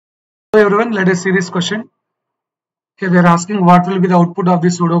Hello everyone, let us see this question. Here they are asking what will be the output of the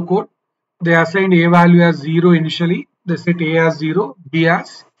pseudocode. They assigned a value as 0 initially. They set a as 0, b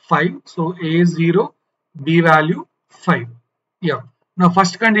as 5. So a is 0, b value 5. Yeah. Now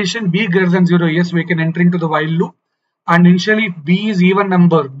first condition b greater than 0. Yes, we can enter into the while loop. And initially if b is even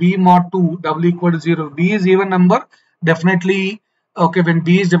number, b mod 2 double equal to 0. B is even number. Definitely, okay, when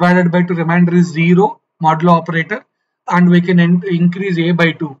b is divided by 2, remainder is 0, modulo operator. And we can increase a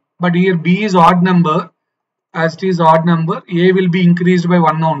by 2. But here b is odd number. As it is odd number, a will be increased by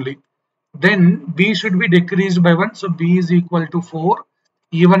 1 only. Then b should be decreased by 1. So b is equal to 4.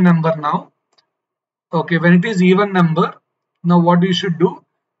 Even number now. Okay, when it is even number, now what you should do?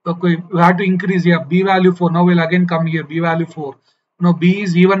 Okay, we have to increase here. B value 4. Now we'll again come here. B value 4. Now b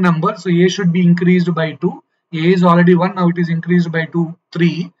is even number. So a should be increased by 2. A is already 1. Now it is increased by 2,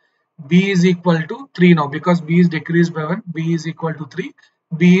 3. B is equal to 3 now because b is decreased by 1. B is equal to 3.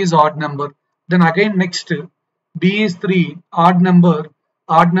 B is odd number. Then again next, b is 3. Odd number.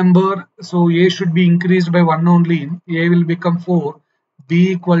 Odd number. So a should be increased by 1 only. A will become 4.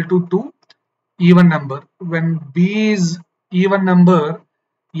 B equal to 2. Even number. When b is even number,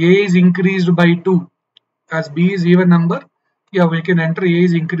 a is increased by 2. As b is even number, yeah, we can enter a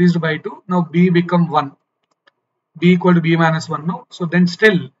is increased by 2. Now b become 1. B equal to b minus 1 now. So then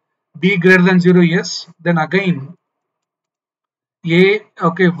still b greater than 0, yes. Then again a,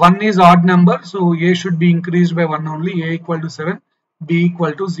 okay, 1 is odd number, so a should be increased by 1 only. A equal to 7, b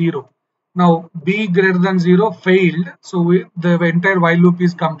equal to 0. Now b greater than 0 failed, so the entire while loop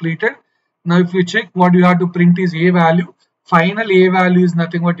is completed. Now if you check, what you have to print is a value. Final a value is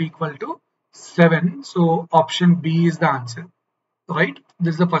nothing but equal to 7. So option B is the answer. Right?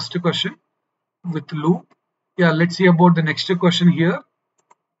 This is the first question with loop. Yeah, let's see about the next question here.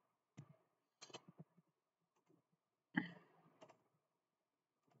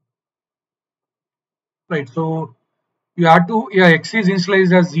 Right, so you have to, yeah, x is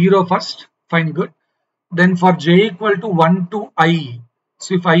initialized as 0 first. Fine, good. Then for j equal to 1 to I.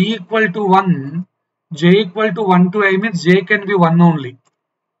 So if I equal to 1, j equal to 1 to I means j can be 1 only.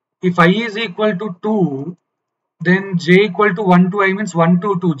 If I is equal to 2, then j equal to 1 to I means 1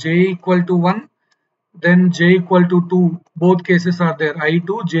 to 2. J equal to 1, then j equal to 2. Both cases are there. I2,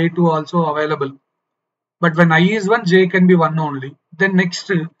 j2 also available. But when I is 1, j can be 1 only. Then next,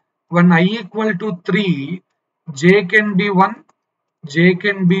 when I equal to 3, j can be 1, j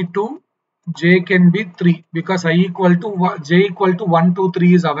can be 2, j can be 3 because I equal to j equal to 1, 2,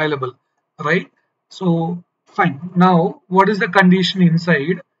 3 is available, right? So fine. Now what is the condition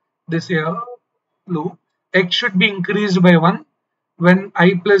inside this here loop? X should be increased by 1 when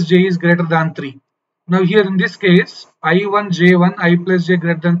I plus j is greater than 3. Now here in this case, I1, j1, I plus j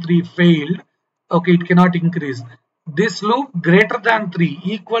greater than 3 failed. Okay, it cannot increase. This loop greater than 3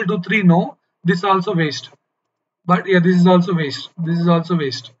 equal to 3, no, this also waste. But yeah, this is also waste. This is also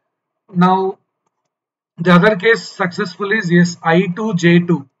waste. Now the other case successful is yes, I2,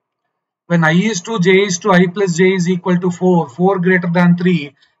 j2. When I is 2, j is 2, I plus j is equal to 4. 4 greater than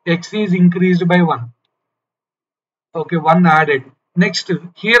 3, x is increased by 1. Okay, 1 added. Next,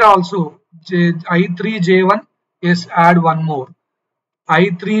 here also I3, j1, yes, add 1 more.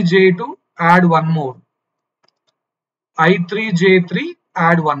 I3, j2, add 1 more. I3, j3,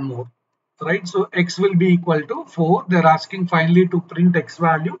 add 1 more. Right, so x will be equal to 4. They're asking finally to print x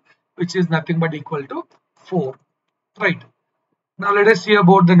value, which is nothing but equal to 4. Right. Now let us see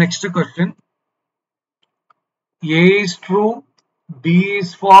about the next question. A is true, B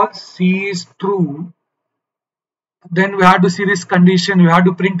is false, C is true. Then we have to see this condition. We have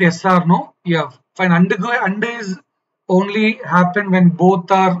to print yes or no. Yeah, fine. And is only happen when both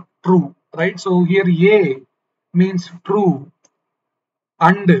are true, right? So here A means true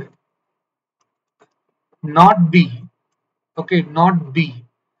and not B. Okay, not B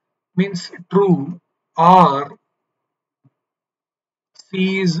means true or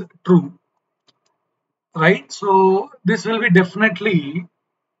C is true, right? So this will be definitely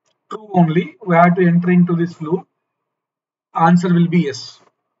true only. We have to enter into this loop. Answer will be yes,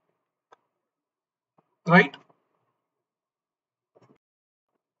 right?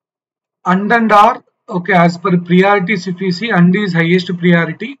 And are, okay, as per priorities, if you see and is highest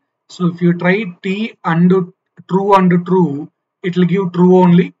priority. So if you try T and true and true, it will give true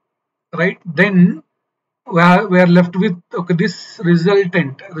only, right? Then we are left with, okay, this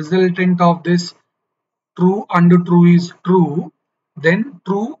resultant of this true and true is true. Then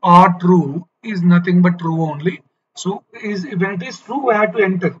true or true is nothing but true only. So when it is true, we have to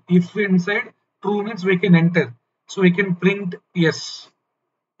enter. If inside true means we can enter. So we can print yes,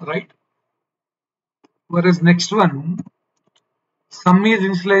 right? Whereas next one, sum is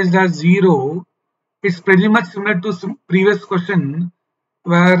initialized as 0, it's pretty much similar to some previous question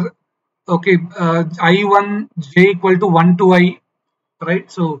where okay, I1 j equal to 1 to I,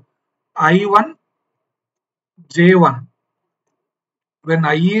 right? So I1 j1, when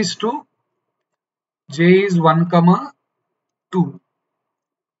I is 2, j is 1 comma 2.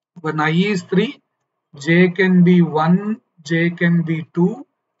 When I is 3, j can be 1, j can be 2,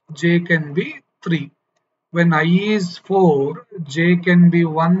 j can be 3. When I is 4, j can be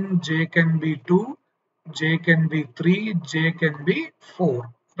 1, j can be 2, j can be 3, j can be 4.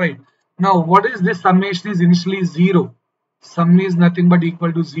 Right. Now, what is this summation is initially 0. Sum is nothing but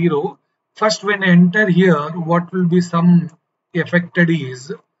equal to 0. First, when I enter here, what will be sum affected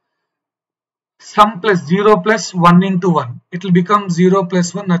is sum plus 0 plus 1 into 1. It will become 0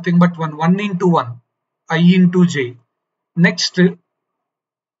 plus 1, nothing but 1. 1 into 1, I into j. Next,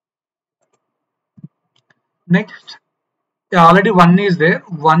 yeah, already 1 is there.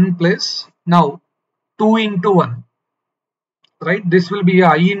 1 plus, now 2 into 1. Right? This will be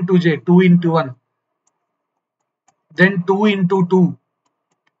I into j, 2 into 1. Then 2 into 2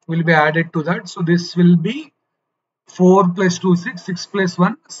 will be added to that. So this will be 4 plus 2, 6, 6 plus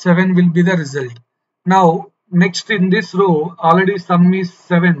 1, 7 will be the result. Now, next in this row, already sum is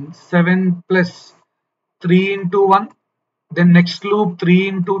 7. 7 plus 3 into 1. Then next loop 3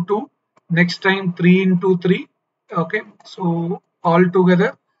 into 2. Next time 3 into 3. Okay, so all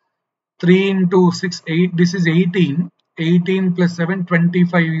together 3 into 6, 8. This is 18. 18 plus 7,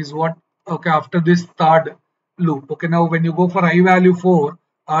 25 is what? Okay, after this third loop. Okay, now when you go for I value 4,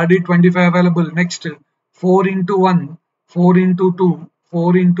 already 25 available. Next, 4 into 1, 4 into 2,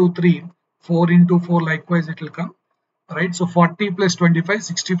 4 into 3, 4 into 4, likewise it will come. Right, so 40 plus 25,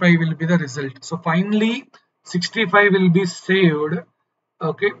 65 will be the result. So finally, 65 will be saved.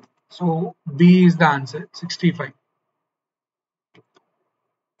 Okay, so B is the answer, 65.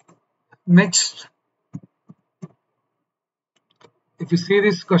 Next, if you see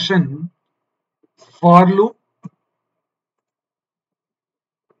this question, for loop,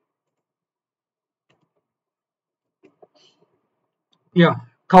 yeah,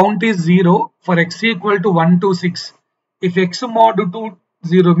 count is 0 for x equal to 1 to 6. If x mod to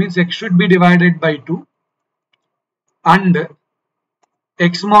 0 means x should be divided by 2, and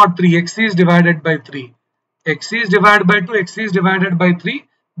x mod 3, x is divided by 3. X is divided by 2, x is divided by 3,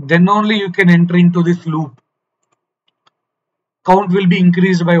 then only you can enter into this loop. Count will be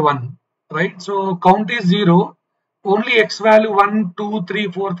increased by 1, right? So count is 0, only x value 1, 2,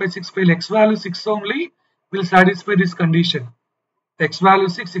 3, 4, 5, 6 fail, x value 6 only will satisfy this condition. X value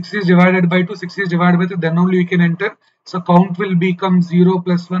 6, 6 is divided by 2, 6 is divided by 3, then only you can enter. So count will become 0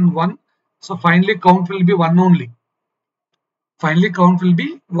 plus 1, 1. So finally count will be 1 only. Finally count will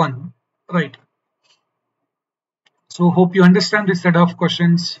be 1, right? So hope you understand this set of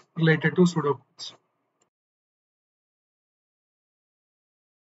questions related to pseudocodes.